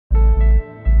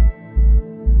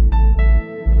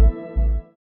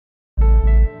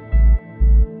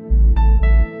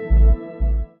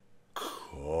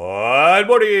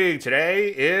morning. Today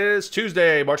is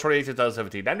Tuesday, March 28th,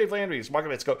 2017. I'm Dave Landry. Market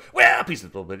rates go, well, pieced a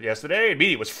little bit yesterday. And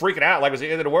media was freaking out like it was the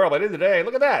end of the world. By the end of the day,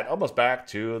 look at that. Almost back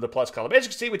to the plus column. As you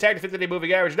can see, we tagged the 50-day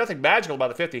moving average. Nothing magical about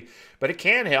the 50, but it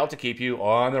can help to keep you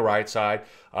on the right side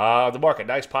of the market.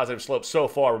 Nice positive slope so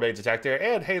far remains intact there.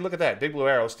 And hey, look at that. Big blue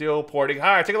arrow still pointing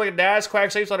higher. Take a look at NASDAQ.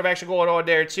 Same sort of action going on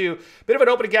there, too. Bit of an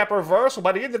opening gap reversal.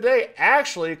 By the end of the day,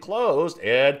 actually closed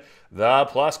in the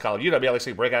plus column.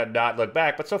 UWLC breakout and not look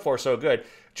back, but so far so good.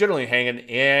 Generally hanging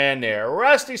in there.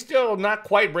 Rusty still not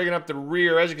quite bringing up the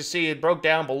rear. As you can see, it broke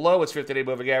down below its 50-day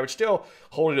moving average, still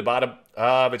holding the bottom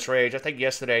of its range. I think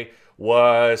yesterday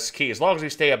was key. As long as we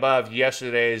stay above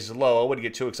yesterday's low, I wouldn't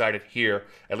get too excited here,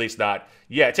 at least not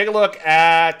yet. Take a look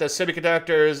at the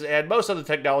semiconductors and most of the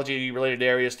technology-related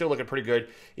areas still looking pretty good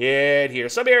in here.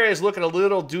 Some areas looking a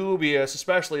little dubious,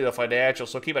 especially the financials,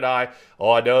 so keep an eye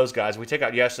on those guys. If we take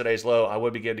out yesterday's low, I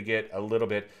would begin to get a little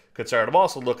bit concerned. I'm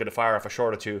also looking to fire off a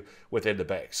short or two within the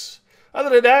banks. Other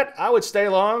than that, I would stay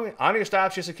long on your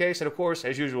stops just in case, and of course,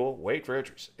 as usual, wait for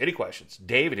entries. Any questions?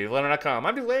 Dave at DaveLandry.com.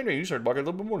 I'm Dave Landry. You started market a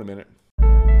little bit more in a minute.